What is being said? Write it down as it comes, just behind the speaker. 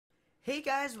Hey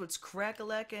guys, what's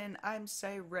crackalackin'? I'm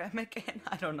Cyramic, and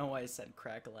I don't know why I said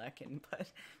crackalackin', but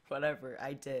whatever,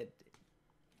 I did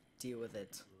deal with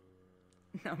it.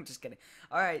 No, I'm just kidding.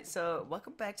 Alright, so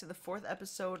welcome back to the fourth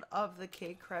episode of the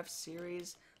KKraft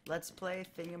series. Let's play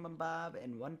Thingamabob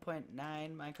in 1.9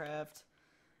 Minecraft.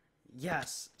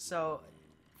 Yes, so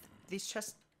these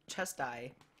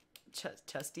chesties,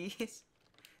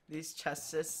 these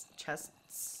chests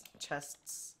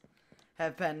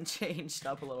have been changed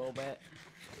up a little bit.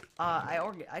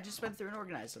 I just went through and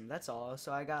organized them. That's all.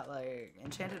 So I got like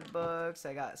enchanted books.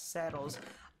 I got saddles.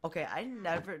 Okay, I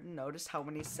never noticed how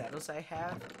many saddles I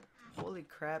have. Holy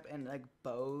crap! And like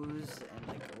bows and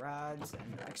like rods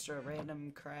and extra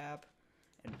random crap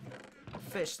and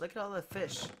fish. Look at all the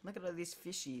fish. Look at all these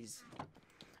fishies. All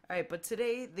right, but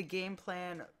today the game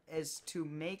plan is to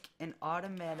make an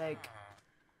automatic,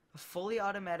 fully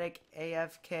automatic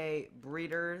AFK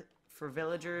breeder for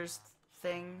villagers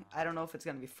thing. I don't know if it's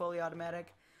gonna be fully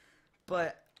automatic,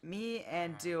 but me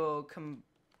and Duo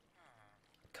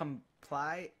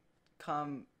I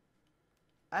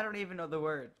don't even know the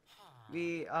word.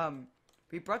 We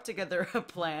brought together a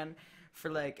plan for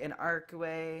like an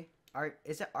archway.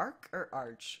 Is it arc or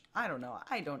arch? I don't know.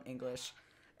 I don't English.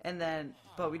 And then,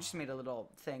 but we just made a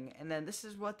little thing. And then this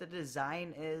is what the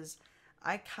design is.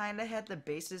 I kind of had the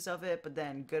basis of it, but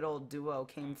then good old Duo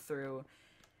came through,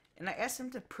 and I asked him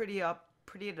to pretty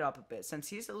it up a bit, since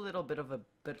he's a little bit of a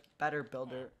better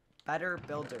builder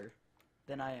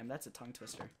than I am. That's a tongue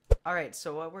twister. Alright,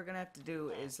 so what we're gonna have to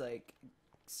do is like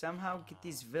somehow get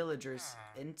these villagers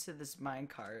into this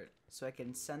minecart so I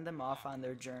can send them off on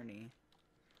their journey.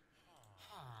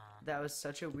 That was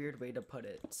such a weird way to put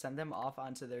it. Send them off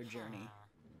onto their journey.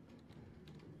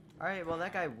 Alright, well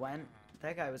that guy went.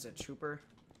 That guy was a trooper.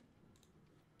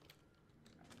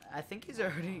 I think he's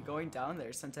already going down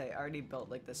there since I already built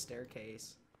like the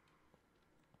staircase.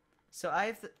 So I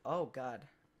have to, oh god.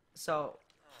 So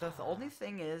the only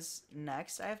thing is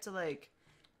next I have to like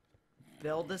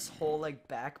build this whole like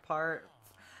back part.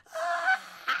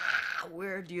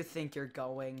 Where do you think you're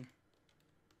going?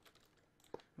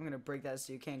 I'm gonna break that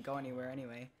so you can't go anywhere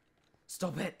anyway.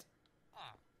 Stop it!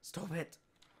 Stop it!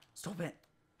 Stop it!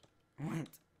 What?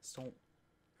 Stop.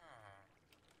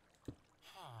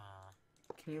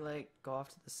 Can you like go off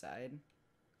to the side?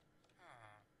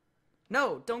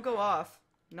 No, don't go off.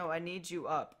 No, I need you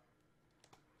up.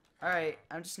 Alright,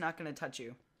 I'm just not gonna touch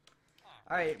you.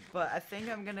 Alright, but I think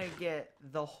I'm gonna get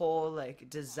the whole like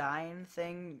design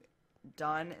thing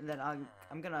done, and then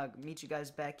I'm gonna meet you guys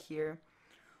back here.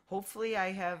 Hopefully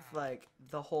I have like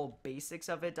the whole basics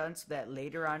of it done so that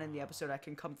later on in the episode I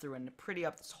can come through and pretty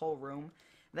up this whole room.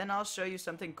 Then I'll show you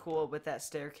something cool with that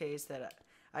staircase that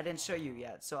I didn't show you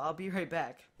yet, so I'll be right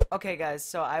back. Okay guys,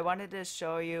 so I wanted to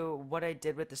show you what I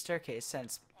did with the staircase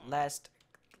since last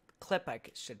clip, I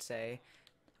should say.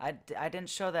 I didn't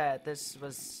show that this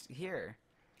was here.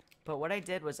 But what I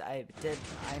did was I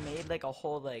made like a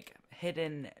whole like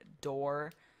hidden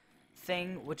door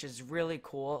thing, which is really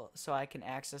cool, so I can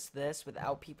access this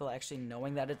without people actually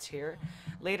knowing that it's here.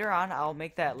 Later on I'll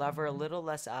make that lever a little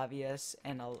less obvious,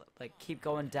 and I'll like keep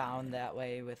going down that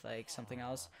way with like something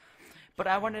else. But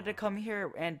I wanted to come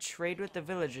here and trade with the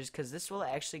villagers because this will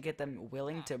actually get them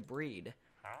willing to breed.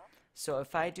 So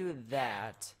if I do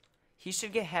that, he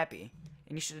should get happy,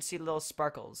 and you should see little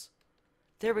sparkles.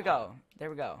 There we go. There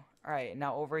we go. Alright,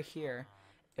 now over here,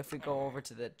 if we go over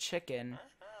to the chicken,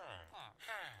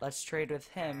 let's trade with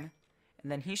him,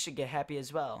 and then he should get happy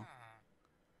as well.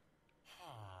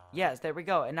 Yes, there we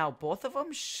go. And now both of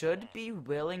them should be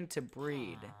willing to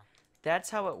breed. That's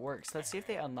how it works. Let's see if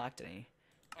they unlocked any.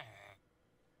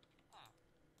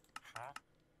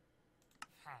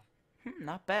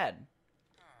 Not bad.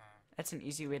 That's an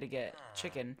easy way to get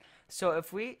chicken. So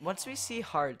if once we see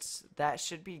hearts, that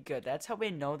should be good. That's how we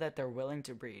know that they're willing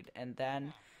to breed. And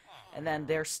then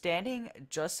they're standing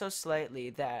just so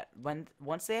slightly that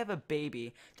once they have a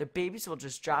baby, the babies will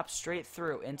just drop straight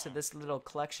through into this little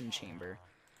collection chamber.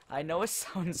 I know it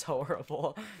sounds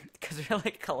horrible because they're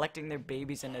like collecting their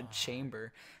babies in a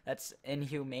chamber. That's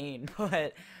inhumane,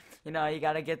 but you know, you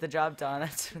gotta get the job done.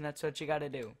 That's what you gotta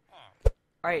do.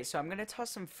 Alright, so I'm gonna toss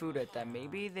some food at them.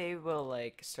 Maybe they will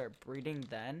like start breeding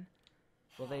then.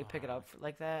 Will they pick it up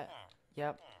like that?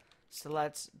 Yep. So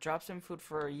let's drop some food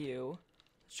for you.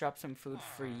 Let's drop some food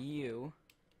for you.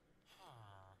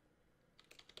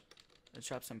 Let's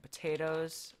drop some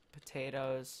potatoes.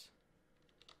 Potatoes.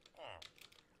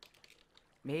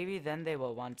 Maybe then they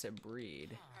will want to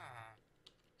breed.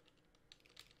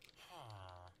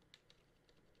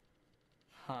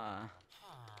 Huh.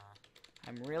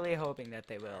 I'm really hoping that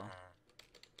they will.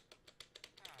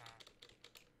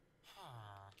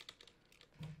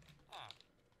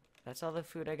 That's all the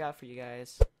food I got for you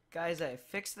guys. Guys, I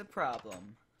fixed the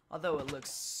problem. Although it looks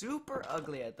super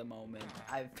ugly at the moment,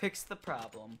 I fixed the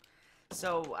problem.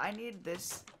 So I need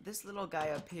this little guy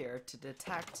up here to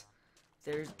detect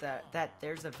there's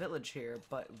there's a village here,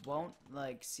 but won't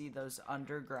like see those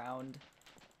underground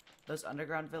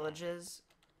villagers.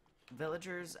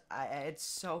 It's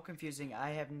so confusing.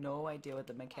 I have no idea what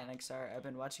the mechanics are. I've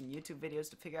been watching YouTube videos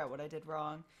to figure out what I did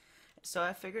wrong. So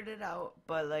I figured it out,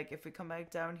 but like if we come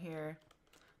back down here,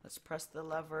 let's press the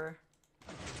lever.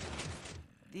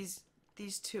 These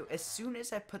two, as soon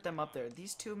as I put them up there,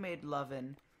 these two made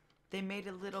lovin'. They made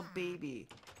a little baby.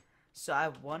 So I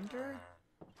wonder,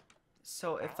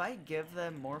 so if I give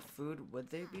them more food, would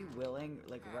they be willing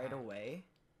like right away?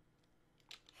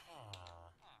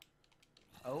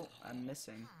 Oh, I'm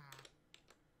missing.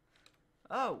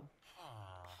 Oh!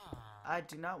 I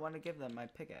do not want to give them my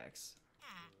pickaxe.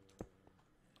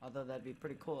 Although that'd be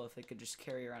pretty cool if they could just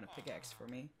carry around a pickaxe for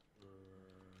me.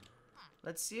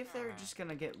 Let's see if they're just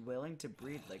gonna get willing to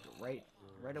breed like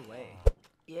right away.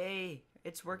 Yay!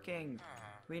 It's working!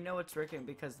 We know it's working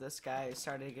because this guy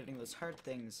started getting those heart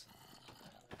things.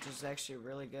 Which is actually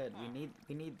really good.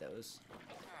 We need those.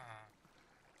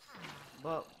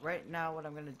 Well, right now what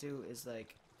I'm gonna do is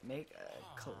like make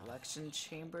a collection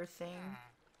chamber thing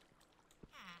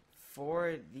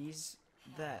for these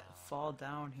that fall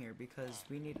down here because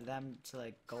we need them to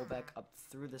like go back up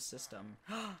through the system.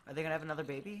 Are they gonna have another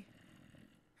baby?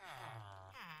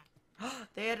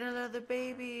 They had another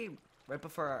baby right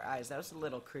before our eyes. That was a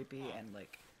little creepy and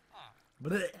like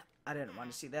bleh. I didn't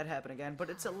want to see that happen again, but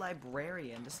it's a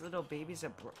librarian. This little baby's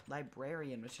a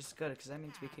librarian, which is good because that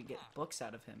means we could get books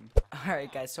out of him.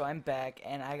 Alright guys, so I'm back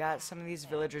and I got some of these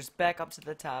villagers back up to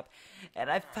the top and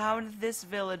I found this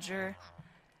villager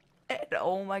and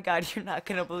oh my god, you're not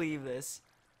gonna believe this.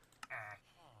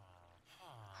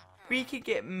 We could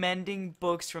get mending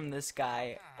books from this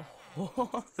guy.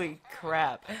 Holy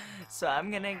crap. So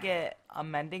I'm gonna get a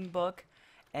mending book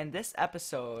and this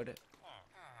episode,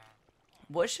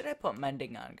 what should I put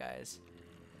mending on, guys?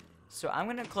 So I'm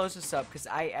gonna close this up because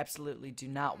I absolutely do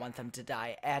not want them to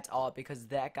die at all because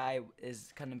that guy is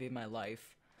gonna be my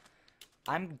life.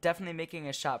 I'm definitely making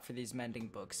a shop for these mending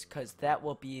books because that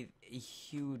will be a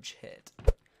huge hit.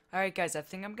 Alright guys, I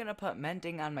think I'm gonna put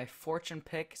mending on my fortune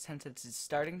pick since it's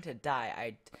starting to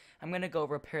die. I'm gonna go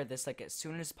repair this like as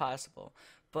soon as possible.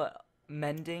 But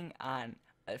mending on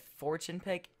a fortune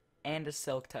pick and a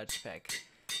silk touch pick.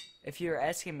 If you're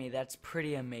asking me, that's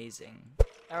pretty amazing.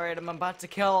 Alright, I'm about to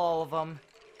kill all of them.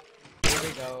 Here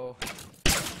we go.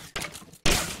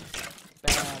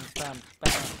 Bam, bam,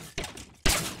 bam.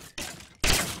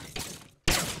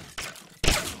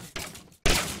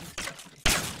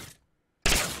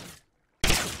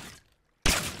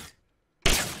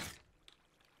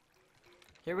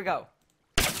 Here we go.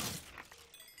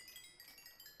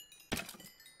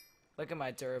 Look at my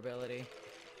durability.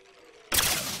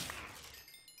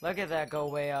 Look at that go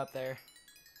way up there.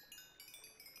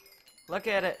 Look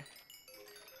at it.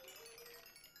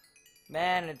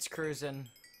 Man, it's cruising.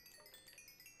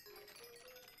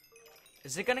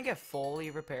 Is it gonna get fully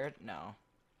repaired? No.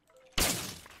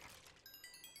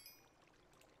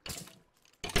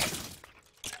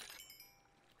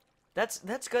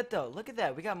 That's good though. Look at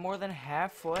that. We got more than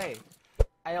halfway.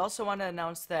 I also want to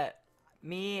announce that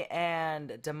me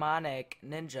and Demonic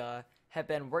Ninja have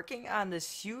been working on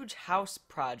this huge house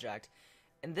project,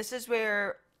 and this is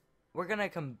where we're gonna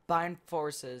combine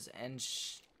forces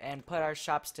and put our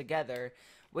shops together,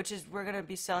 which is we're gonna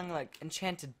be selling like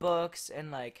enchanted books and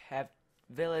like have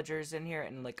villagers in here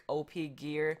and like OP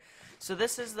gear. So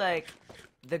this is like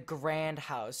the grand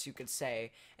house, you could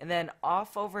say. And then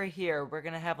off over here we're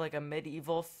gonna have like a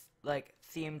medieval like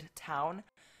themed town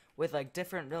with like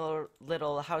different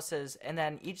little houses, and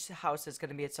then each house is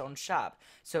gonna be its own shop,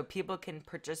 so people can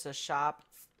purchase a shop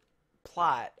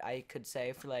plot, I could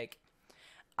say, for like,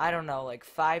 I don't know, like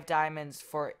 5 diamonds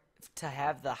to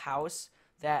have the house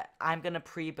that I'm gonna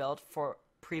pre-build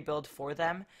for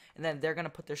them, and then they're gonna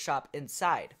put their shop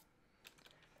inside.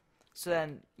 So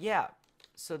then, yeah.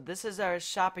 So this is our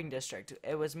shopping district.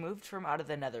 It was moved from out of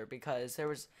the nether because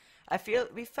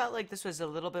we felt like this was a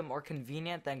little bit more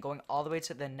convenient than going all the way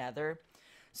to the nether.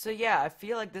 So yeah, I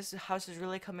feel like this house is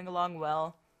really coming along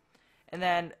well. And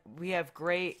then we have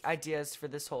great ideas for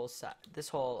this whole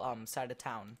side of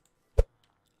town.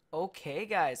 Okay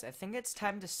guys, I think it's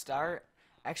time to start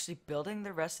actually building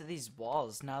the rest of these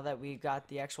walls now that we got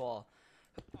the actual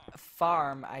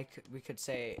farm, we could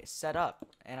say, set up.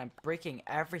 And I'm breaking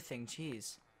everything,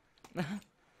 jeez.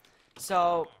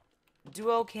 So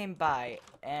Duo came by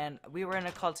and we were in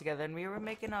a call together and we were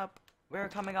making up we were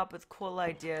coming up with cool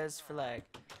ideas for like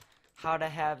how to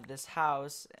have this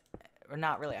house, or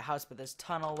not really a house, but this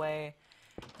tunnelway,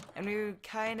 and we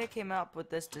kind of came up with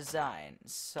this design.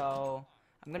 So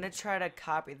I'm gonna try to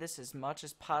copy this as much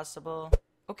as possible.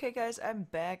 Okay guys, I'm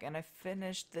back and I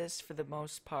finished this for the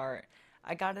most part.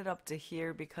 I got it up to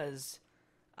here because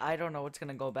I don't know what's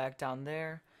gonna go back down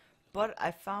there, but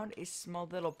I found a small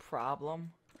little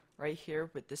problem right here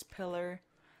with this pillar,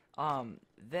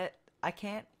 that I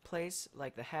can't place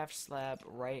like the half slab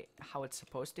right how it's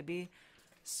supposed to be.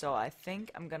 So I think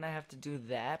I'm gonna have to do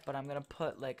that, but I'm gonna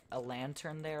put like a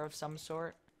lantern there of some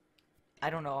sort.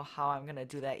 I don't know how I'm gonna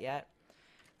do that yet,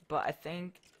 but I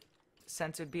think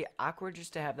since it would be awkward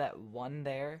just to have that one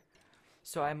there,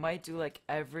 so I might do like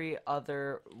every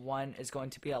other one is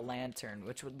going to be a lantern,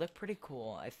 which would look pretty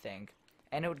cool, I think.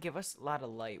 And it would give us a lot of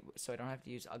light, so I don't have to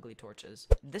use ugly torches.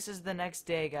 This is the next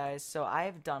day, guys, so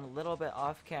I've done a little bit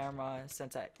off camera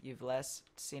since you've last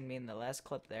seen me in the last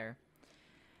clip there.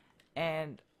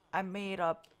 And I made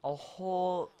up a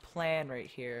whole plan right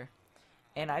here.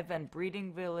 And I've been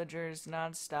breeding villagers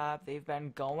non-stop. They've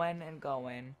been going and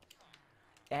going.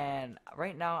 And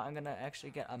right now I'm gonna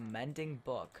actually get a mending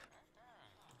book.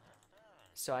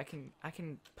 So I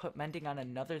can put mending on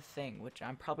another thing, which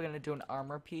I'm probably gonna do an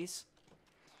armor piece.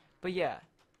 But yeah,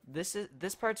 this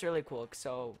part's really cool.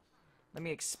 So let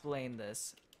me explain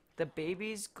this. The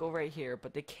babies go right here,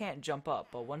 but they can't jump up.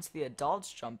 But once the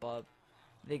adults jump up,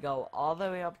 they go all the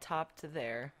way up top to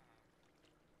there,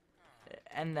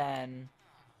 and then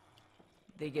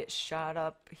they get shot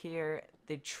up here.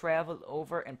 They travel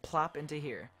over and plop into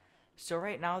here. So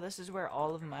right now, this is where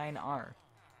all of mine are.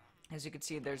 As you can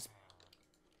see, there's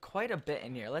quite a bit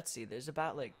in here. Let's see, there's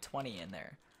about like 20 in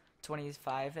there,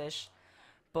 25-ish.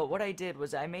 But what I did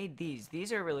was I made these.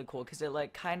 These are really cool because it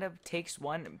like kind of takes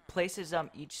one and places them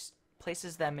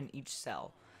in each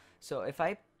cell. So if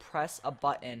I press a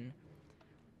button,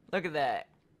 look at that.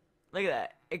 Look at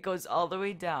that. It goes all the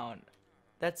way down.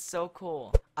 That's so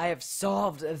cool. I have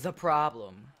solved the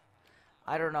problem.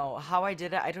 I don't know how I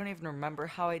did it. I don't even remember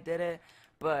how I did it.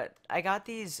 But I got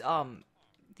these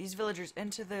villagers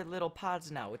into their little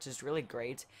pods now, which is really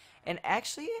great. And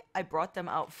actually, I brought them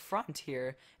out front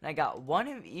here, and I got one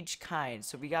of each kind.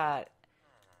 So we got,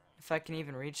 if I can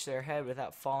even reach their head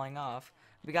without falling off,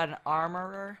 we got an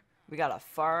armorer, we got a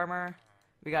farmer,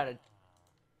 we got a,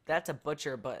 that's a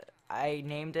butcher, but I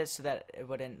named it so that it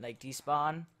wouldn't like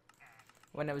despawn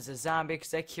when it was a zombie,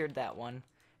 because I cured that one.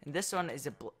 And this one is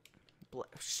a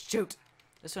shoot,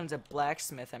 this one's a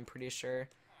blacksmith, I'm pretty sure.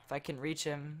 If I can reach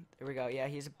him, there we go. Yeah,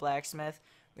 he's a blacksmith.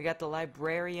 We got the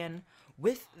librarian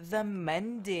with the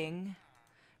mending.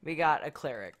 We got a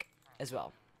cleric as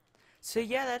well. So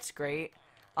yeah, that's great.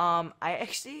 I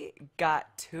actually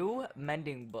got 2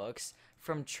 mending books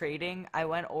from trading. I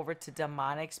went over to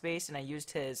Demonic's base and I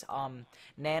used his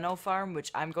nano farm,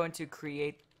 which I'm going to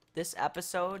create this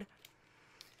episode.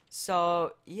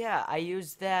 So yeah, I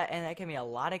used that and that gave me a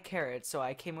lot of carrots. So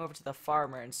I came over to the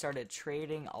farmer and started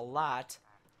trading a lot.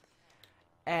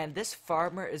 And this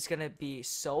farmer is gonna be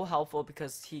so helpful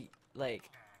because he,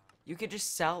 like, you could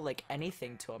just sell, like,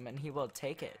 anything to him and he will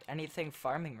take it. Anything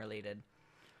farming related.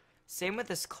 Same with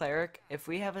this cleric. If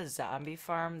we have a zombie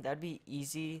farm, that'd be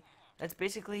easy. That's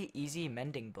basically easy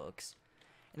mending books.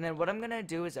 And then what I'm gonna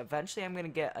do is eventually I'm gonna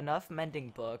get enough mending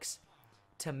books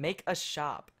to make a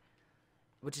shop.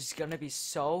 Which is gonna be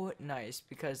so nice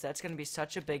because that's gonna be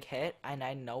such a big hit, and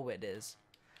I know it is.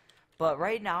 But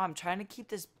right now, I'm trying to keep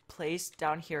this place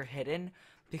down here hidden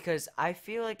because I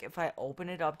feel like if I open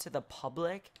it up to the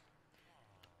public,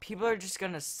 people are just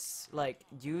gonna like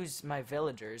use my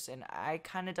villagers, and I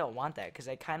kind of don't want that because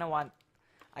I kind of want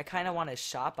to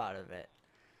shop out of it.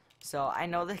 So I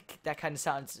know that kind of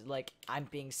sounds like I'm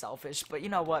being selfish, but you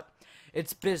know what?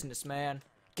 It's business, man.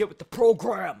 Get with the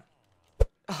program.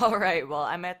 All right, well,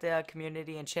 I'm at the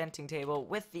community enchanting table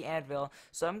with the anvil,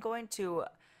 so I'm going to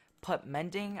put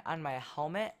mending on my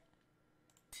helmet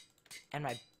and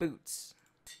my boots,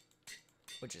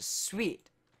 which is sweet.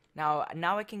 Now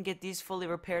I can get these fully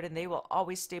repaired, and they will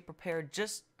always stay repaired,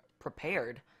 just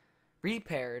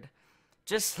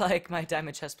like my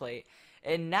diamond chest plate.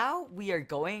 And now we are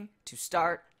going to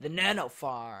start the nano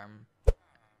farm.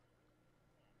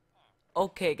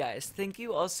 Okay guys, thank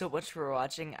you all so much for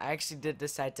watching. I actually did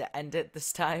decide to end it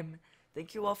this time.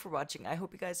 Thank you all for watching. I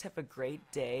hope you guys have a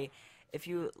great day. If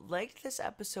you liked this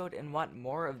episode and want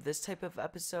more of this type of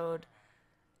episode,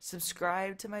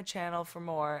 subscribe to my channel for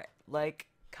more. Like,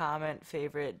 comment,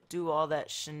 favorite, do all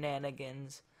that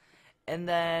shenanigans. And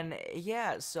then,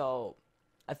 yeah, so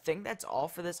I think that's all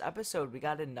for this episode. We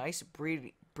got a nice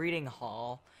breeding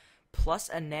haul. plus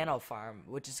a nano farm,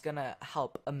 which is gonna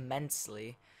help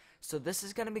immensely. So this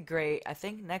is gonna be great. I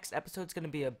think next episode's gonna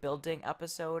be a building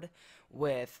episode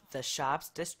with the shops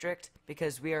district,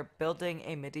 because we are building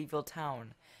a medieval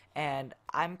town, and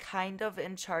I'm kind of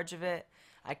in charge of it.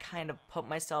 I kind of put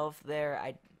myself there.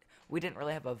 We didn't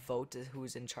really have a vote to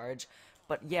who's in charge,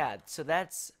 but yeah. So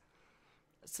that's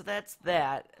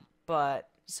that. But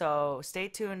so stay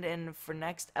tuned in for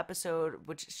next episode,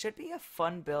 which should be a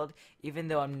fun build, even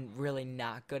though I'm really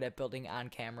not good at building on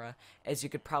camera, as you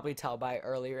could probably tell by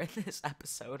earlier in this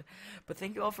episode. But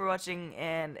thank you all for watching,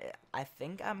 and I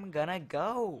think I'm gonna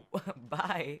go.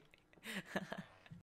 Bye.